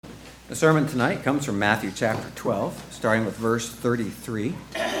The sermon tonight comes from Matthew chapter 12, starting with verse 33.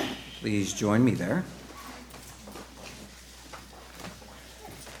 Please join me there.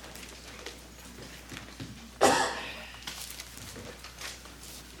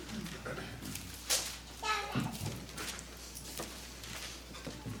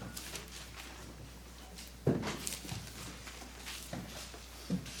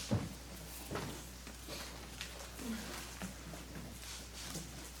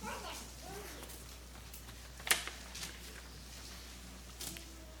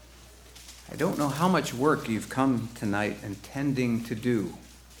 I don't know how much work you've come tonight intending to do.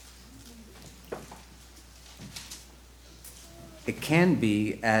 It can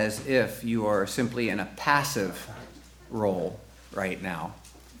be as if you are simply in a passive role right now.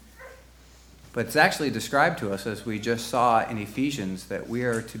 But it's actually described to us, as we just saw in Ephesians, that we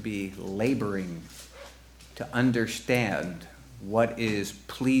are to be laboring to understand what is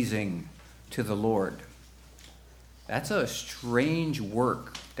pleasing to the Lord. That's a strange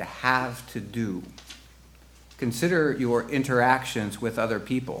work to have to do. Consider your interactions with other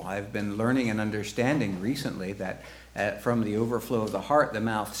people. I've been learning and understanding recently that from the overflow of the heart, the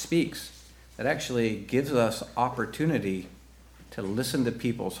mouth speaks. That actually gives us opportunity to listen to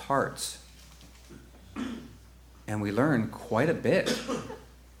people's hearts. And we learn quite a bit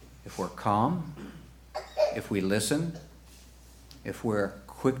if we're calm, if we listen, if we're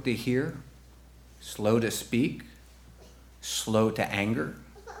quick to hear, slow to speak, slow to anger,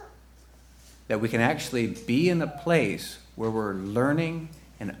 that we can actually be in a place where we're learning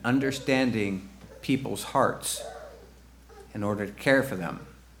and understanding people's hearts in order to care for them,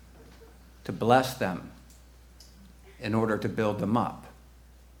 to bless them, in order to build them up.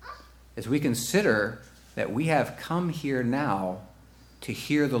 As we consider that we have come here now to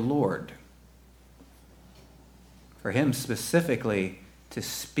hear the Lord, for Him specifically to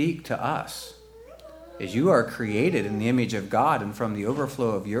speak to us. As you are created in the image of God, and from the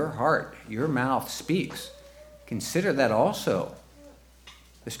overflow of your heart, your mouth speaks. Consider that also.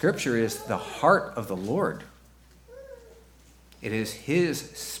 The scripture is the heart of the Lord. It is His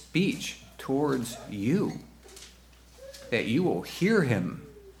speech towards you, that you will hear Him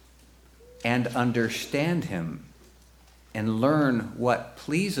and understand Him and learn what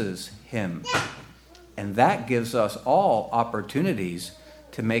pleases Him. And that gives us all opportunities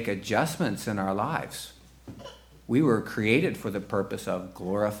to make adjustments in our lives. We were created for the purpose of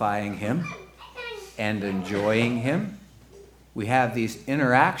glorifying Him and enjoying Him. We have these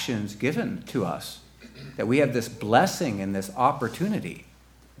interactions given to us, that we have this blessing and this opportunity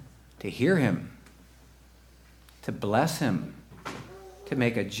to hear Him, to bless Him, to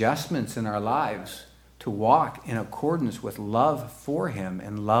make adjustments in our lives, to walk in accordance with love for Him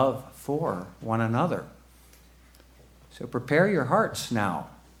and love for one another. So prepare your hearts now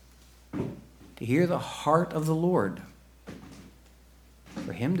to hear the heart of the Lord,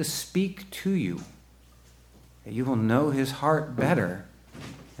 for Him to speak to you, that you will know His heart better,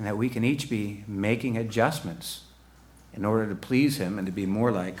 and that we can each be making adjustments in order to please Him and to be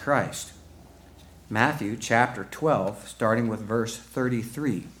more like Christ. Matthew chapter 12, starting with verse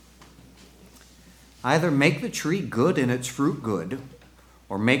 33. Either make the tree good and its fruit good,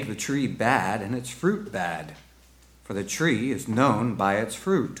 or make the tree bad and its fruit bad. For the tree is known by its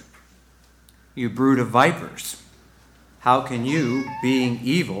fruit. You brood of vipers, how can you, being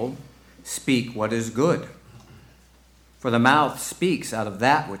evil, speak what is good? For the mouth speaks out of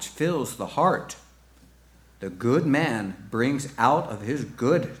that which fills the heart. The good man brings out of his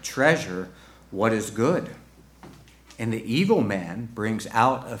good treasure what is good, and the evil man brings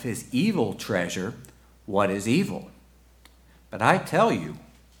out of his evil treasure what is evil. But I tell you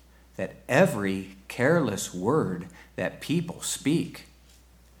that every careless word that people speak,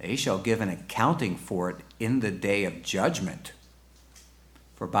 they shall give an accounting for it in the day of judgment.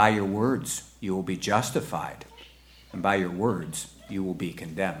 For by your words you will be justified, and by your words you will be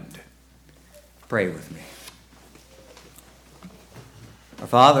condemned. Pray with me. Our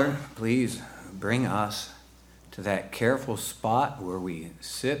Father, please bring us to that careful spot where we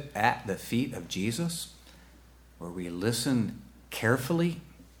sit at the feet of Jesus, where we listen carefully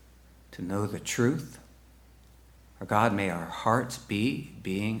to know the truth. Our God, may our hearts be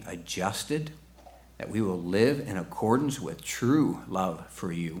being adjusted, that we will live in accordance with true love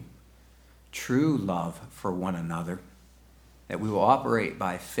for you, true love for one another, that we will operate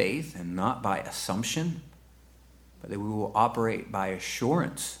by faith and not by assumption, but that we will operate by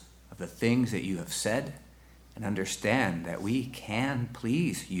assurance of the things that you have said, and understand that we can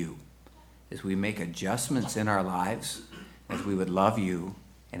please you as we make adjustments in our lives, as we would love you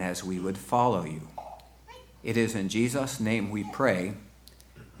and as we would follow you. It is in Jesus' name we pray.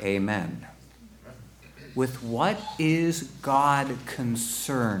 Amen. With what is God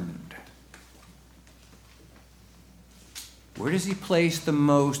concerned? Where does he place the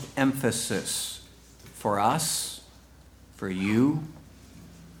most emphasis for us, for you,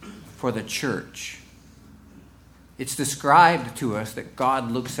 for the church? It's described to us that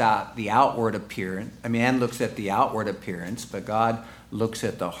God looks at the outward appearance. Man looks at the outward appearance, but God looks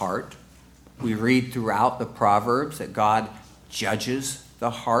at the heart. We read throughout the Proverbs that God judges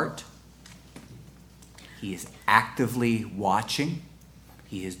the heart. He is actively watching.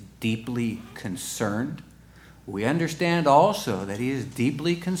 He is deeply concerned. We understand also that he is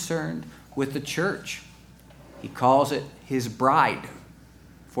deeply concerned with the church. He calls it his bride,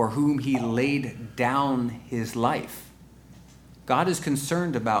 for whom he laid down his life. God is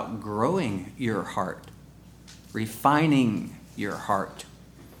concerned about growing your heart, refining your heart,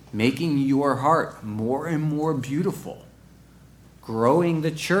 making your heart more and more beautiful, growing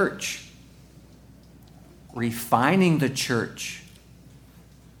the church, refining the church,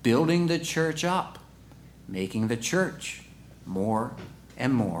 building the church up, making the church more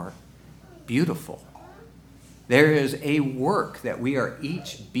and more beautiful. There is a work that we are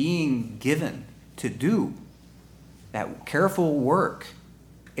each being given to do, that careful work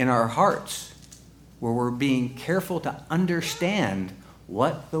in our hearts, where we're being careful to understand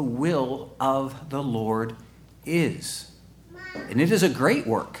what the will of the Lord is. And it is a great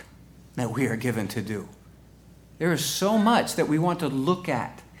work that we are given to do. There is so much that we want to look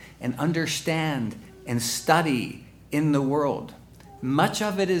at and understand and study in the world. Much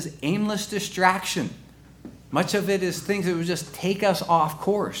of it is aimless distraction. Much of it is things that would just take us off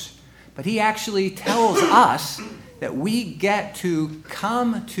course. But he actually tells us that we get to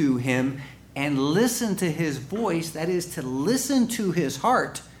come to him and listen to his voice, that is, to listen to his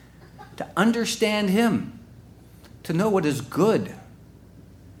heart, to understand him, to know what is good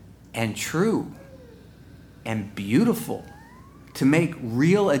and true and beautiful, to make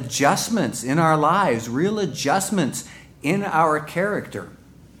real adjustments in our lives, real adjustments in our character.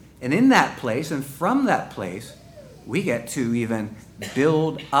 And in that place, and from that place, we get to even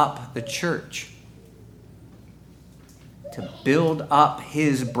build up the church. To build up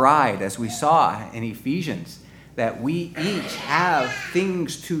his bride, as we saw in Ephesians, that we each have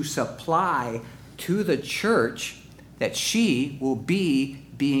things to supply to the church, that she will be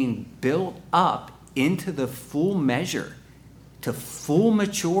being built up into the full measure, to full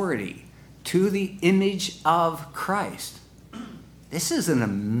maturity, to the image of Christ. This is an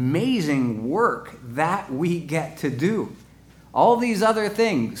amazing work that we get to do. All these other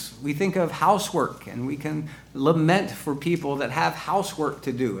things, we think of housework, and we can lament for people that have housework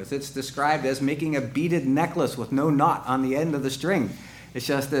to do, as it's described as making a beaded necklace with no knot on the end of the string. It's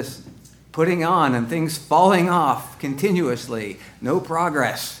just this putting on and things falling off continuously, no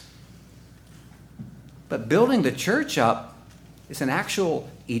progress. But building the church up is an actual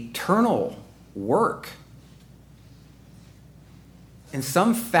eternal work. In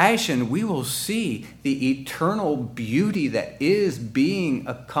some fashion, we will see the eternal beauty that is being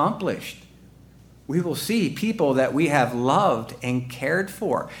accomplished. We will see people that we have loved and cared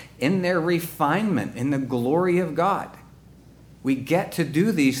for in their refinement, in the glory of God. We get to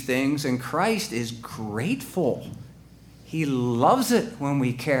do these things, and Christ is grateful. He loves it when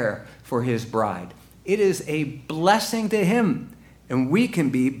we care for his bride. It is a blessing to him, and we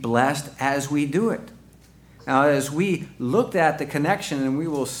can be blessed as we do it. Now, as we looked at the connection, and we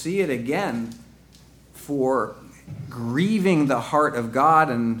will see it again, for grieving the heart of God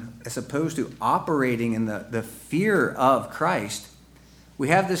and as opposed to operating in the fear of Christ, we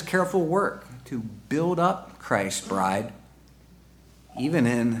have this careful work to build up Christ's bride, even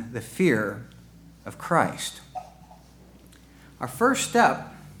in the fear of Christ. Our first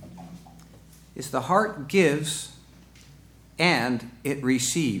step is the heart gives and it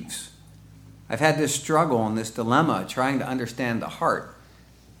receives. I've had this struggle and this dilemma trying to understand the heart.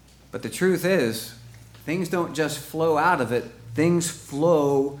 But the truth is, things don't just flow out of it, things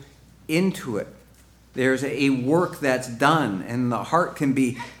flow into it. There's a work that's done, and the heart can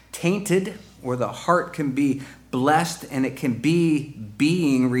be tainted, or the heart can be blessed, and it can be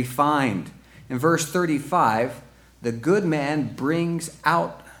being refined. In verse 35, the good man brings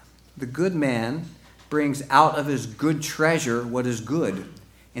out of his good treasure what is good,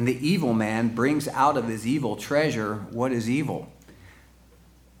 and the evil man brings out of his evil treasure what is evil.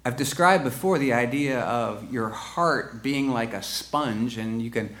 I've described before the idea of your heart being like a sponge, and you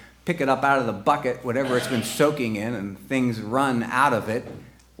can pick it up out of the bucket, whatever it's been soaking in, and things run out of it.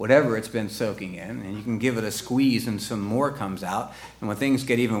 whatever it's been soaking in, and you can give it a squeeze and some more comes out. And when things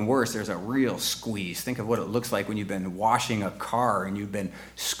get even worse, there's a real squeeze. Think of what it looks like when you've been washing a car and you've been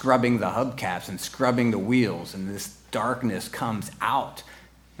scrubbing the hubcaps and scrubbing the wheels, and this darkness comes out.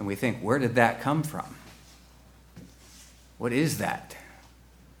 And we think, where did that come from? What is that?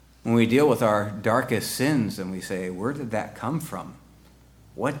 When we deal with our darkest sins and we say, where did that come from?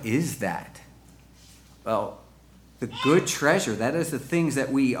 What is that? Well, the good treasure, that is the things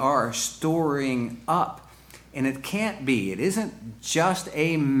that we are storing up. And it can't be. It isn't just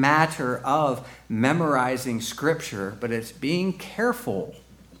a matter of memorizing Scripture, but it's being careful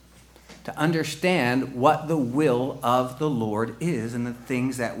to understand what the will of the Lord is and the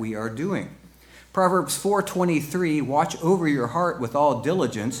things that we are doing. Proverbs 4:23, watch over your heart with all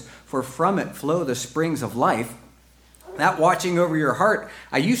diligence, for from it flow the springs of life. That watching over your heart,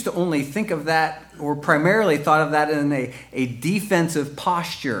 I used to only think of that, or primarily thought of that in a defensive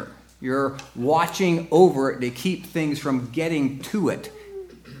posture. You're watching over it to keep things from getting to it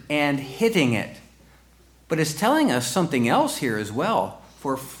and hitting it. But it's telling us something else here as well.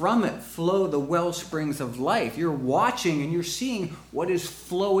 For from it flow the well springs of life. You're watching and you're seeing what is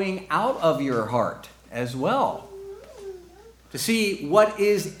flowing out of your heart as well. To see what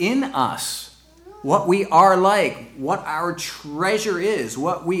is in us, what we are like, what our treasure is,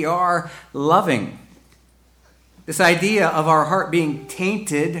 what we are loving. This idea of our heart being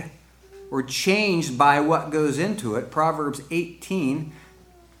tainted or changed by what goes into it, Proverbs 18,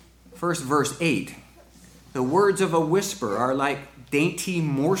 first verse 8. The words of a whisper are like dainty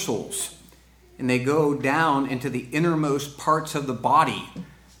morsels, and they go down into the innermost parts of the body.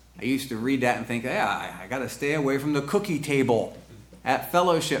 I used to read that and think, I got to stay away from the cookie table at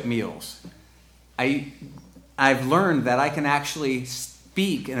fellowship meals. I've learned that I can actually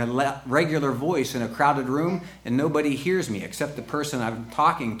speak in a regular voice in a crowded room, and nobody hears me except the person I'm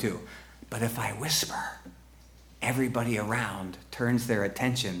talking to. But if I whisper, everybody around turns their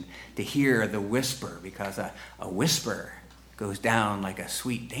attention to hear the whisper, because a whisper goes down like a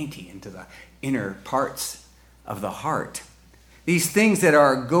sweet dainty into the inner parts of the heart. These things that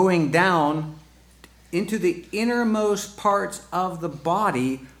are going down into the innermost parts of the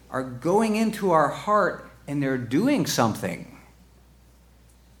body are going into our heart, and they're doing something.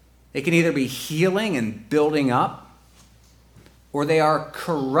 They can either be healing and building up, or they are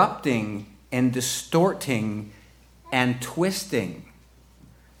corrupting and distorting and twisting.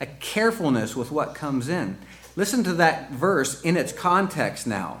 A carefulness with what comes in. Listen to that verse in its context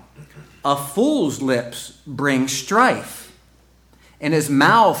now. A fool's lips bring strife, and his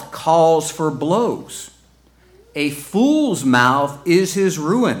mouth calls for blows. A fool's mouth is his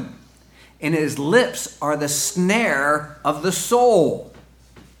ruin, and his lips are the snare of the soul.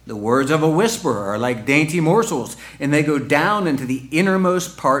 The words of a whisperer are like dainty morsels, and they go down into the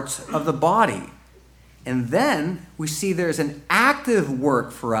innermost parts of the body. And then we see there's an active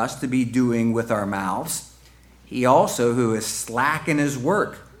work for us to be doing with our mouths. He also, who is slack in his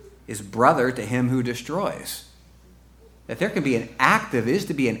work, is brother to him who destroys. That there can be an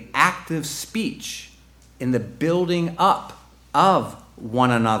active speech in the building up of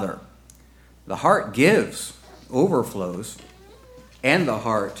one another. The heart gives, overflows, and the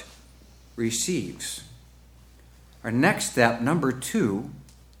heart receives. Our next step, number 2,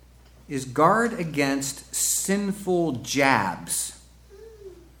 is guard against sinful jabs.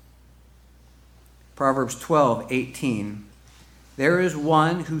 Proverbs 12:18. There is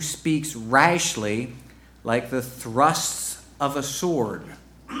one who speaks rashly like the thrusts of a sword.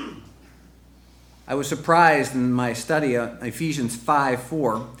 I was surprised in my study of Ephesians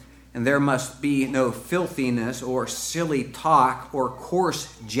 5:4, and there must be no filthiness or silly talk or coarse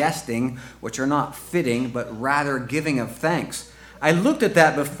jesting, which are not fitting, but rather giving of thanks. I looked at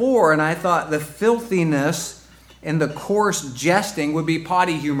that before and I thought the filthiness and the coarse jesting would be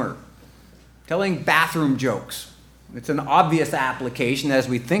potty humor, telling bathroom jokes. It's an obvious application as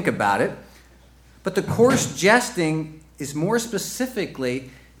we think about it. But the coarse jesting is more specifically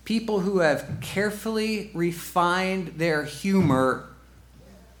people who have carefully refined their humor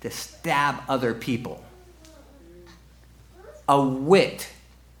to stab other people. A wit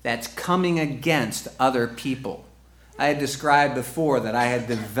that's coming against other people. I had described before that I had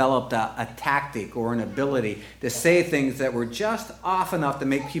developed a tactic or an ability to say things that were just off enough to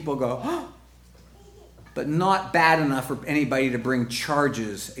make people go, oh, but not bad enough for anybody to bring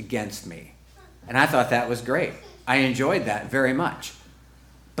charges against me. And I thought that was great. I enjoyed that very much.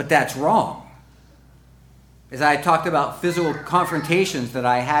 But that's wrong. As I talked about physical confrontations that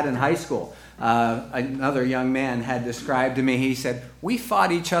I had in high school, another young man had described to me, he said, we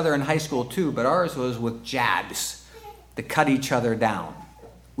fought each other in high school too, but ours was with jabs to cut each other down.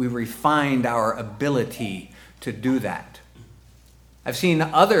 we refined our ability to do that. I've seen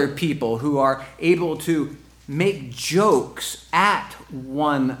other people who are able to make jokes at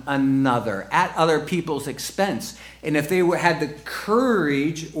one another, at other people's expense. And if they had the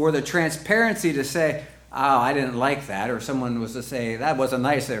courage or the transparency to say, oh, I didn't like that, or someone was to say, that wasn't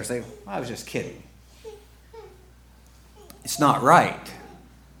nice, they would say, I was just kidding. It's not right.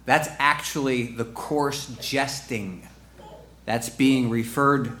 That's actually the coarse jesting that's being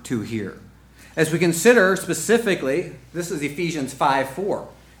referred to here. As we consider specifically, this is Ephesians 5:4.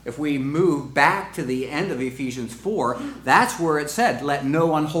 If we move back to the end of Ephesians 4, that's where it said, let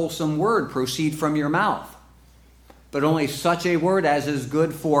no unwholesome word proceed from your mouth, but only such a word as is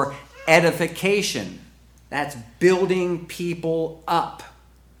good for edification. That's building people up.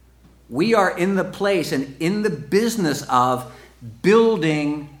 We are in the place and in the business of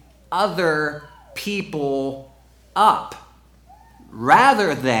building other people up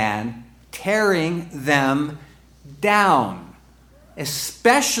rather than tearing them down,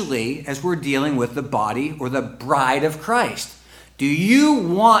 especially as we're dealing with the body or the bride of Christ. Do you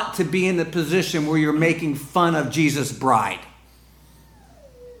want to be in the position where you're making fun of Jesus' bride?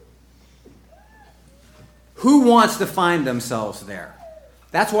 Who wants to find themselves there?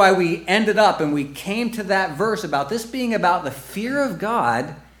 That's why we ended up and we came to that verse about this being about the fear of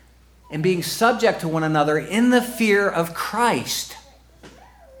God and being subject to one another in the fear of Christ.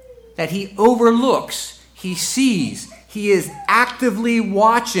 That he overlooks, he sees, he is actively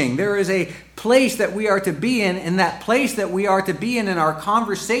watching. There is a place that we are to be in, and that place that we are to be in our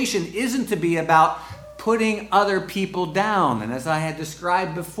conversation isn't to be about putting other people down. And as I had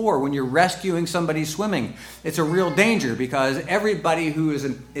described before, when you're rescuing somebody swimming, it's a real danger because everybody who is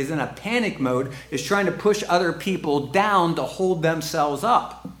in a panic mode is trying to push other people down to hold themselves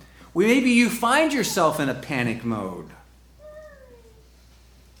up. Well, maybe you find yourself in a panic mode.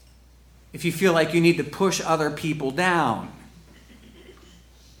 If you feel like you need to push other people down.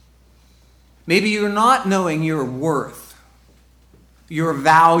 Maybe you're not knowing your worth, your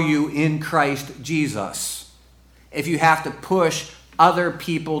value in Christ Jesus. If you have to push other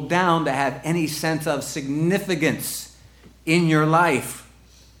people down to have any sense of significance in your life,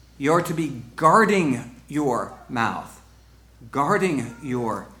 you're to be guarding your mouth, guarding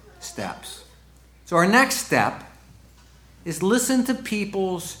your steps. So our next step is listen to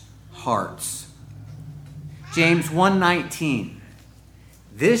people's hearts. James 1:19.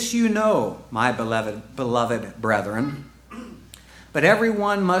 This you know, my beloved brethren, but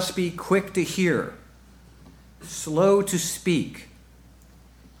everyone must be quick to hear, slow to speak,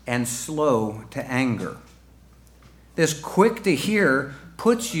 and slow to anger. This quick to hear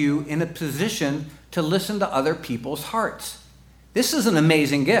puts you in a position to listen to other people's hearts. This is an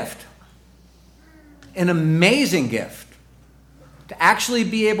amazing gift. An amazing gift. To actually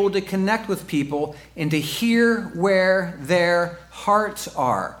be able to connect with people and to hear where their hearts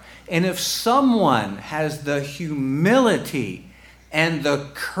are. And if someone has the humility and the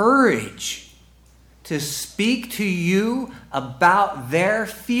courage to speak to you about their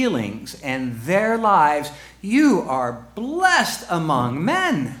feelings and their lives, you are blessed among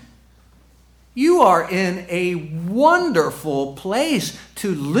men. You are in a wonderful place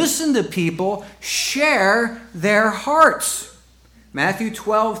to listen to people share their hearts. Matthew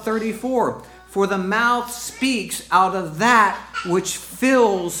 12:34, for the mouth speaks out of that which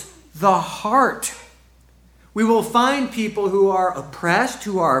fills the heart. We will find people who are oppressed,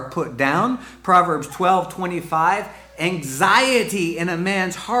 who are put down. Proverbs 12:25, anxiety in a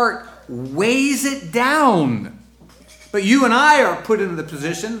man's heart weighs it down. But you and I are put in the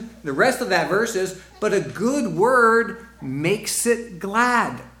position, the rest of that verse is, but a good word makes it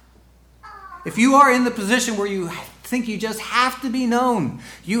glad. If you are in the position where you think you just have to be known,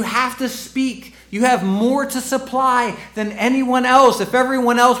 you have to speak, you have more to supply than anyone else. If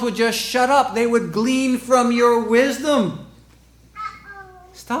everyone else would just shut up, they would glean from your wisdom.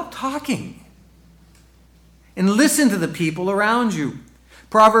 Stop talking and listen to the people around you.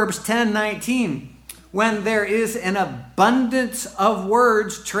 Proverbs 10:19, when there is an abundance of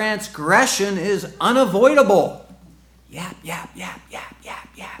words, transgression is unavoidable. Yap, yap, yap, yap, yap,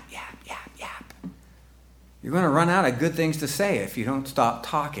 yap, yap, yap, yap. You're going to run out of good things to say if you don't stop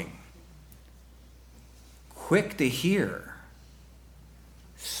talking. Quick to hear,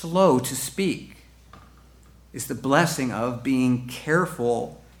 slow to speak is the blessing of being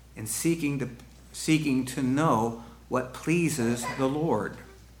careful and seeking to know what pleases the Lord.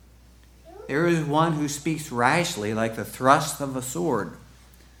 There is one who speaks rashly like the thrust of a sword,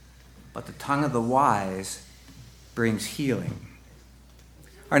 but the tongue of the wise brings healing.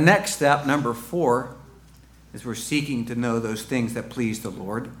 Our next step, number 4, as we're seeking to know those things that please the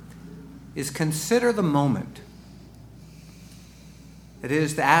Lord, is consider the moment. It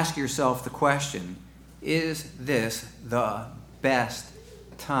is to ask yourself the question, is this the best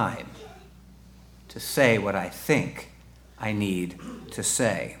time to say what I think I need to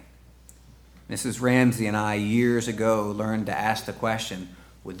say? Mrs. Ramsey and I years ago learned to ask the question,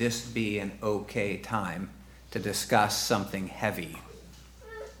 would this be an okay time to discuss something heavy?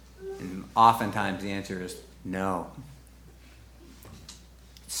 And oftentimes the answer is no.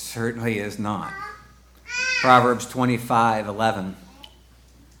 It certainly is not. Proverbs 25:11,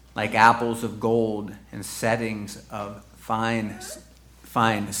 like apples of gold and settings of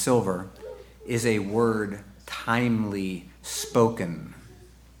fine silver, is a word timely spoken.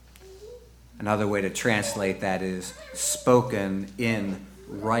 Another way to translate that is spoken in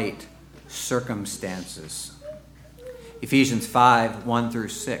right circumstances. Ephesians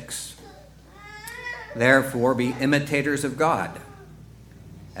 5:1-6. Therefore, be imitators of God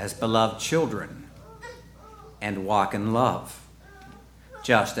as beloved children, and walk in love,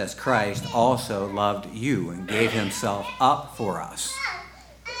 just as Christ also loved you and gave himself up for us,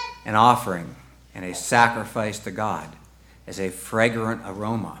 an offering and a sacrifice to God as a fragrant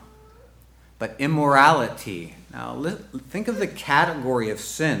aroma. But immorality, now think of the category of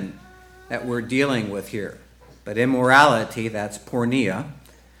sin that we're dealing with here. But immorality, that's porneia,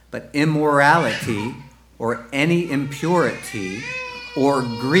 but immorality or any impurity or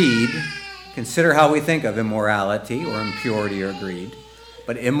greed, consider how we think of immorality or impurity or greed,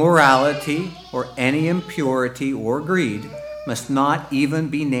 but immorality or any impurity or greed must not even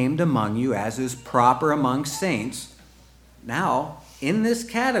be named among you, as is proper among saints. Now, in this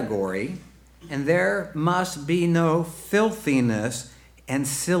category, and there must be no filthiness and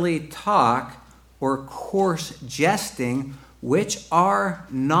silly talk or coarse jesting, which are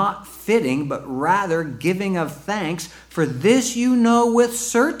not fitting, but rather giving of thanks. For this you know with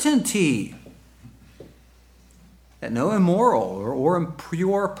certainty, that no immoral or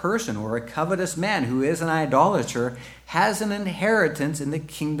impure person or a covetous man who is an idolater has an inheritance in the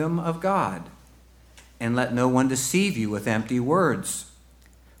kingdom of God. And let no one deceive you with empty words.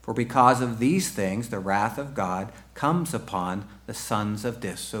 For because of these things, the wrath of God comes upon the sons of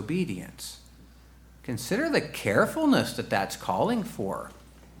disobedience. Consider the carefulness that that's calling for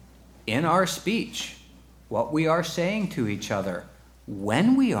in our speech, what we are saying to each other,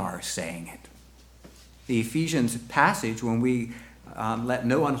 when we are saying it. The Ephesians passage, when we let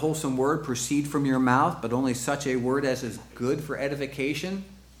no unwholesome word proceed from your mouth, but only such a word as is good for edification.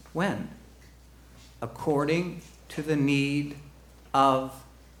 When? According to the need of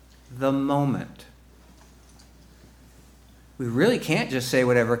the moment. We really can't just say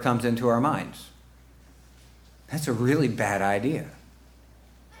whatever comes into our minds. That's a really bad idea.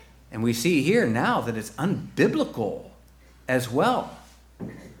 And we see here now that it's unbiblical as well.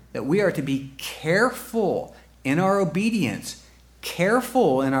 That we are to be careful in our obedience,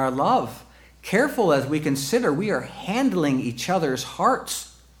 careful in our love, careful as we consider we are handling each other's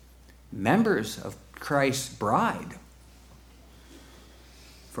hearts, members of Christ's bride,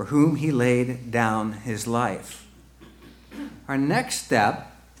 for whom he laid down his life. Our next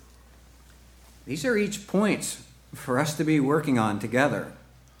step, these are each points for us to be working on together.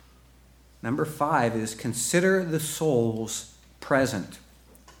 Number 5 is consider the souls present.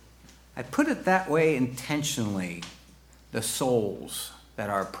 I put it that way intentionally, the souls that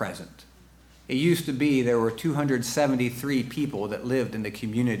are present. It used to be there were 273 people that lived in the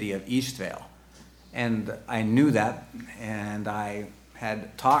community of Eastvale. And I knew that, and I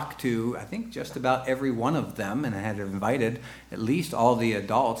had talked to, I think, just about every one of them, and I had invited at least all the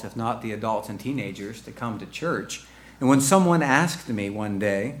adults, if not the adults and teenagers, to come to church. And when someone asked me one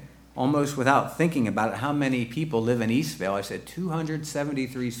day, almost without thinking about it, how many people live in Eastvale, I said,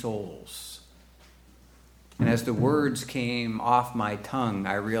 273 souls. And as the words came off my tongue,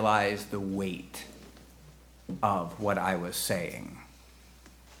 I realized the weight of what I was saying.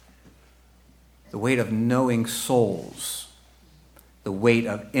 The weight of knowing souls. The weight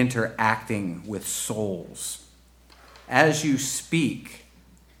of interacting with souls. As you speak,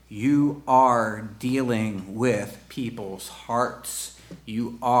 you are dealing with people's hearts.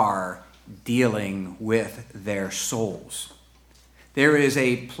 You are dealing with their souls. There is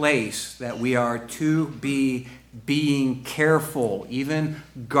a place that we are to be being careful, even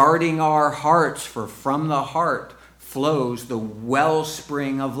guarding our hearts, for from the heart flows the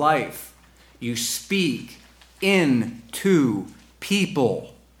wellspring of life. You speak into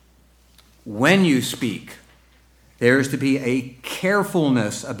people. When you speak, there is to be a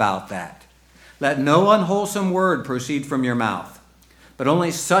carefulness about that. Let no unwholesome word proceed from your mouth, but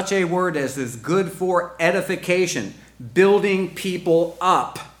only such a word as is good for edification, building people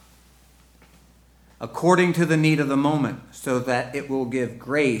up according to the need of the moment, so that it will give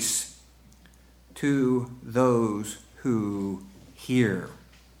grace to those who hear.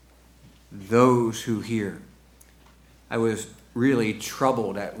 Those who hear. I was really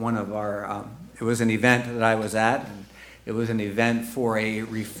troubled at one of our, it was an event that I was at, and it was an event for a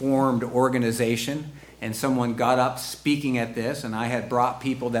Reformed organization, and someone got up speaking at this, and I had brought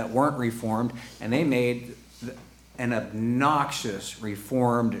people that weren't Reformed, and they made an obnoxious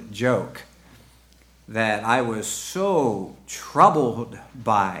Reformed joke that I was so troubled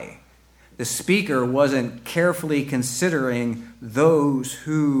by. The speaker wasn't carefully considering those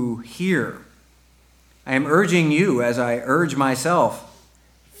who hear. I am urging you, as I urge myself,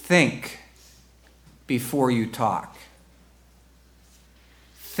 think before you talk.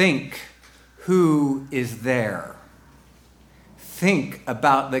 Think who is there. Think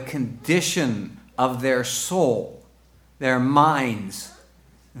about the condition of their soul, their minds,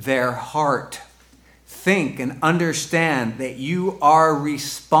 their heart. Think and understand that you are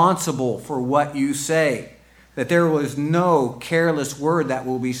responsible for what you say, that there was no careless word that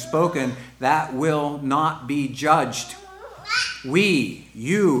will be spoken that will not be judged. We,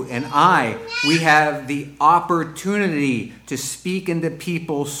 you and I, we have the opportunity to speak into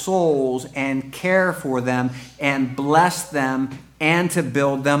people's souls and care for them and bless them and to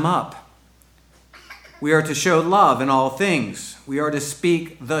build them up. We are to show love in all things. We are to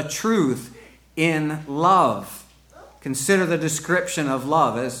speak the truth in love. Consider the description of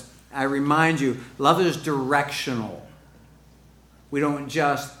love. As I remind you, love is directional. We don't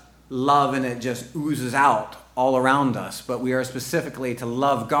just love and it just oozes out all around us, but we are specifically to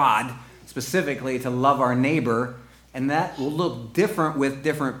love God, specifically to love our neighbor, and that will look different with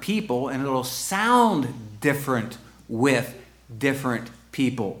different people, and it'll sound different with different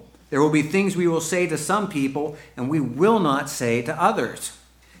people. There will be things we will say to some people and we will not say to others.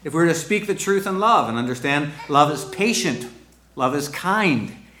 If we're to speak the truth in love and understand love is patient, love is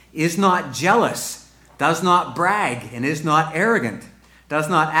kind, is not jealous, does not brag, and is not arrogant, does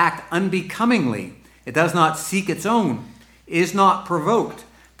not act unbecomingly, it does not seek its own, is not provoked,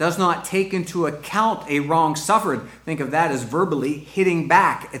 does not take into account a wrong suffered. Think of that as verbally hitting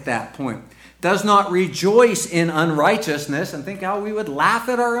back at that point. Does not rejoice in unrighteousness, and think how we would laugh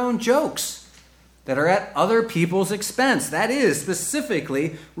at our own jokes that are at other people's expense. That is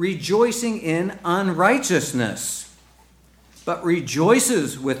specifically rejoicing in unrighteousness, but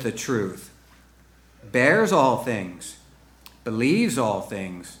rejoices with the truth, bears all things, believes all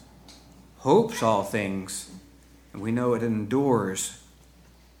things, hopes all things, and we know it endures.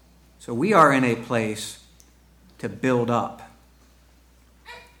 So we are in a place to build up.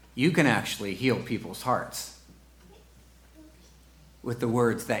 You can actually heal people's hearts with the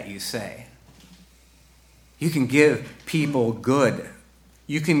words that you say. You can give people good.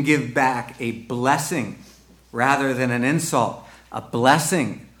 You can give back a blessing rather than an insult, a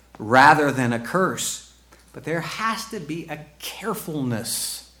blessing rather than a curse. But there has to be a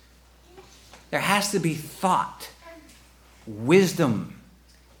carefulness. There has to be thought, wisdom,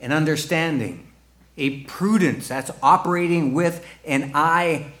 and understanding. A prudence that's operating with an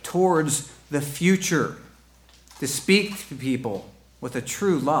eye towards the future. To speak to people with a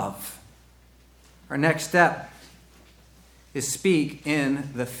true love. Our next step is speak in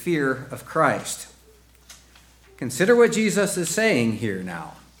the fear of Christ. Consider what Jesus is saying here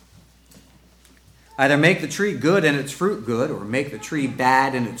now. Either make the tree good and its fruit good, or make the tree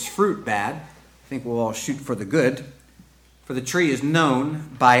bad and its fruit bad. I think we'll all shoot for the good. For the tree is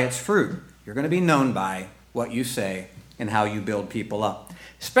known by its fruit. You're going to be known by what you say and how you build people up.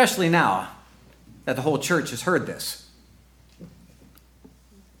 Especially now that the whole church has heard this.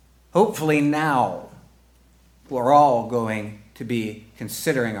 Hopefully now we're all going to be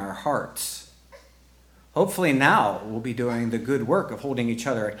considering our hearts. Hopefully now we'll be doing the good work of holding each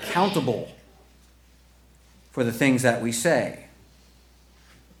other accountable for the things that we say.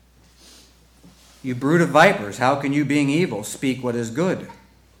 You brood of vipers, how can you, being evil, speak what is good?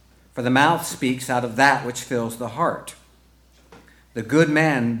 For the mouth speaks out of that which fills the heart. The good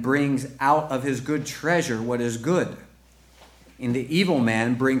man brings out of his good treasure what is good, and the evil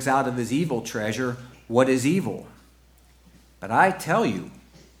man brings out of his evil treasure what is evil. But I tell you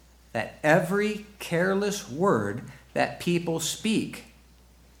that every careless word that people speak,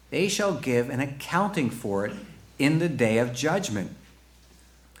 they shall give an accounting for it in the day of judgment.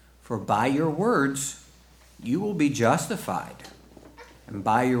 For by your words you will be justified, and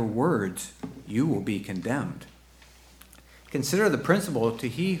by your words you will be condemned. Consider the principle: to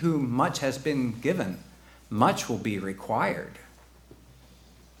he whom much has been given, much will be required.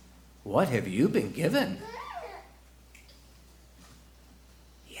 What have you been given?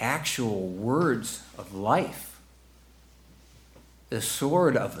 The actual words of life. The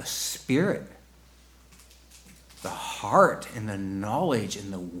sword of the Spirit. The heart and the knowledge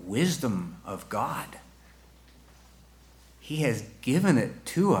and the wisdom of God. He has given it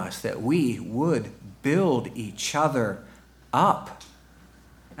to us that we would build each other up.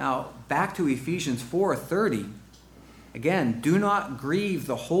 Now, back to Ephesians 4:30. Again, do not grieve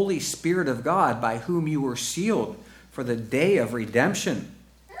the Holy Spirit of God, by whom you were sealed for the day of redemption.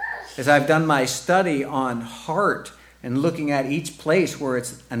 As I've done my study on heart and looking at each place where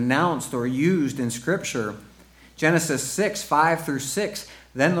it's announced or used in Scripture, Genesis 6:5-6,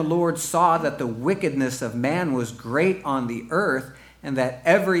 then the Lord saw that the wickedness of man was great on the earth, and that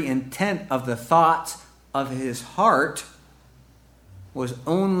every intent of the thoughts of his heart was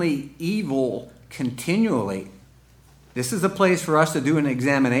only evil continually. This is the place for us to do an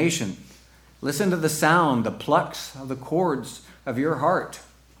examination. Listen to the sound, the plucks of the chords of your heart.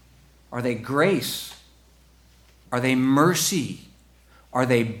 Are they grace? Are they mercy? Are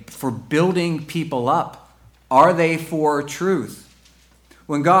they for building people up? Are they for truth?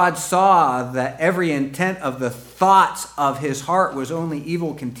 When God saw that every intent of the thoughts of his heart was only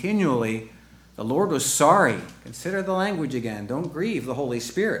evil continually, the Lord was sorry. Consider the language again. Don't grieve the Holy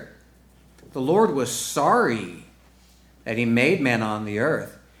Spirit. The Lord was sorry that he made man on the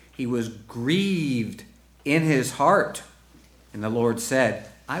earth. He was grieved in his heart. And the Lord said,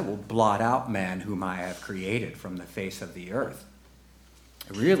 I will blot out man whom I have created from the face of the earth.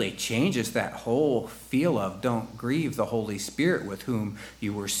 It really changes that whole feel of don't grieve the Holy Spirit with whom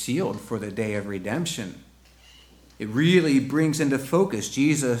you were sealed for the day of redemption. It really brings into focus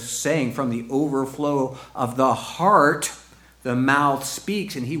Jesus saying, from the overflow of the heart, the mouth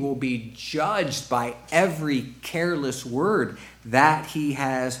speaks, and he will be judged by every careless word that he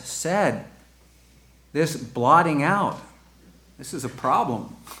has said. This blotting out, this is a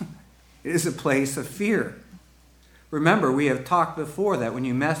problem. It is a place of fear. Remember, we have talked before that when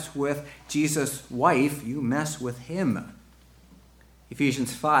you mess with Jesus' wife, you mess with him.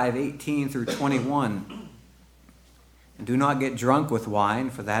 Ephesians 5:18-21. And do not get drunk with wine,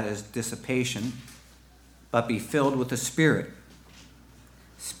 for that is dissipation, but be filled with the Spirit,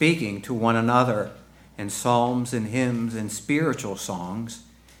 speaking to one another in psalms and hymns and spiritual songs,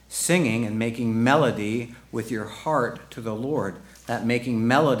 singing and making melody with your heart to the Lord. That making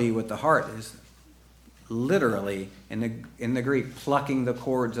melody with the heart is literally, in the Greek, plucking the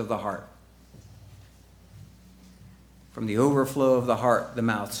chords of the heart. From the overflow of the heart, the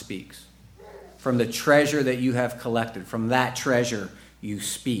mouth speaks. From the treasure that you have collected, from that treasure you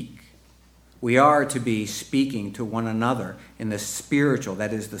speak. We are to be speaking to one another in the spiritual,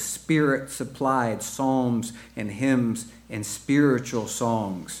 that is the Spirit-supplied psalms and hymns and spiritual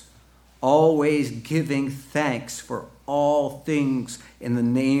songs, always giving thanks for all things in the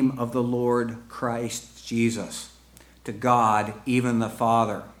name of the Lord Christ Jesus, to God, even the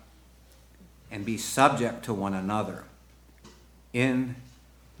Father, and be subject to one another in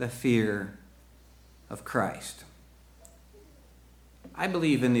the fear of Christ. I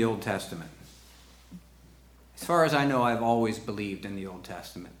believe in the Old Testament. As far as I know, I've always believed in the Old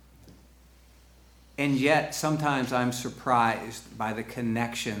Testament. And yet, sometimes I'm surprised by the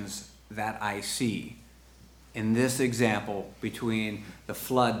connections that I see in this example between the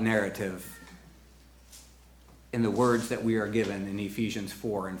flood narrative and the words that we are given in Ephesians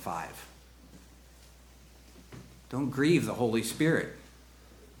 4 and 5. Don't grieve the Holy Spirit.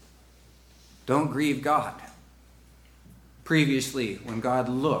 Don't grieve God. Previously, when God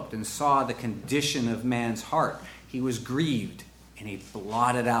looked and saw the condition of man's heart, he was grieved and he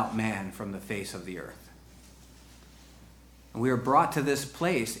blotted out man from the face of the earth. And we are brought to this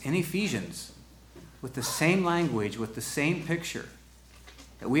place in Ephesians with the same language, with the same picture,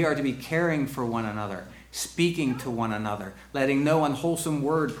 that we are to be caring for one another, speaking to one another, letting no unwholesome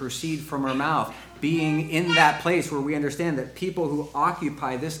word proceed from our mouth, being in that place where we understand that people who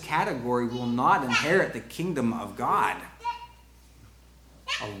occupy this category will not inherit the kingdom of God.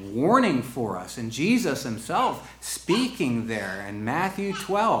 A warning for us, and Jesus himself speaking there in Matthew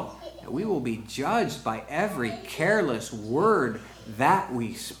 12, that we will be judged by every careless word that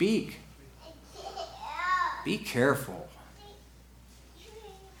we speak. Be careful.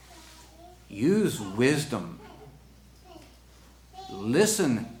 Use wisdom.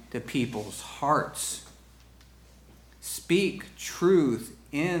 Listen to people's hearts. Speak truth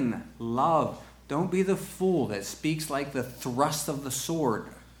in love. Don't be the fool that speaks like the thrust of the sword,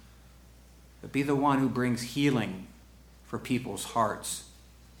 but be the one who brings healing for people's hearts,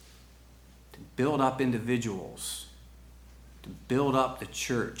 to build up individuals, to build up the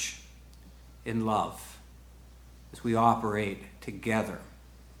church, in love as we operate together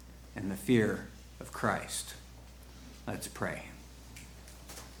in the fear of Christ. Let's pray.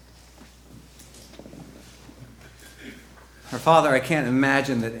 Our Father, I can't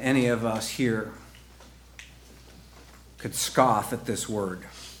imagine that any of us here could scoff at this word.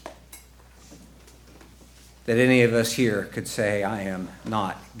 That any of us here could say, I am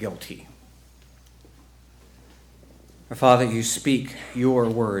not guilty. Our Father, you speak your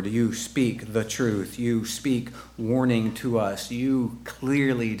word. You speak the truth. You speak warning to us. You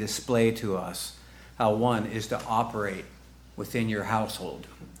clearly display to us how one is to operate within your household,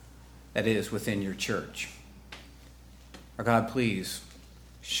 that is, within your church. Our God, please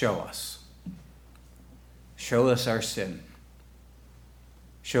show us. Show us our sin.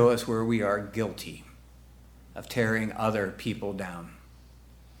 Show us where we are guilty of tearing other people down.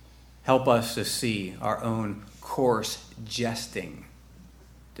 Help us to see our own coarse jesting,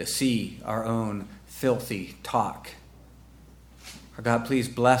 to see our own filthy talk. Our God, please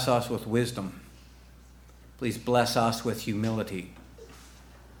bless us with wisdom. Please bless us with humility,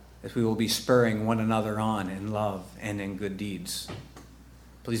 as we will be spurring one another on in love and in good deeds.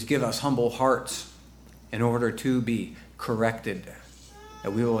 Please give us humble hearts in order to be corrected,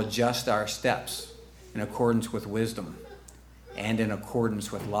 that we will adjust our steps in accordance with wisdom and in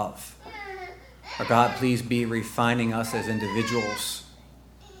accordance with love. Our God, please be refining us as individuals.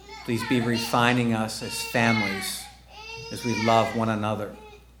 Please be refining us as families as we love one another.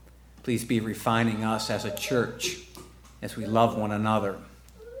 Please be refining us as a church as we love one another,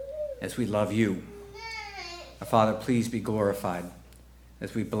 as we love you. Our Father, please be glorified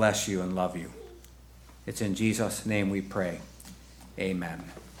as we bless you and love you. It's in Jesus' name we pray. Amen.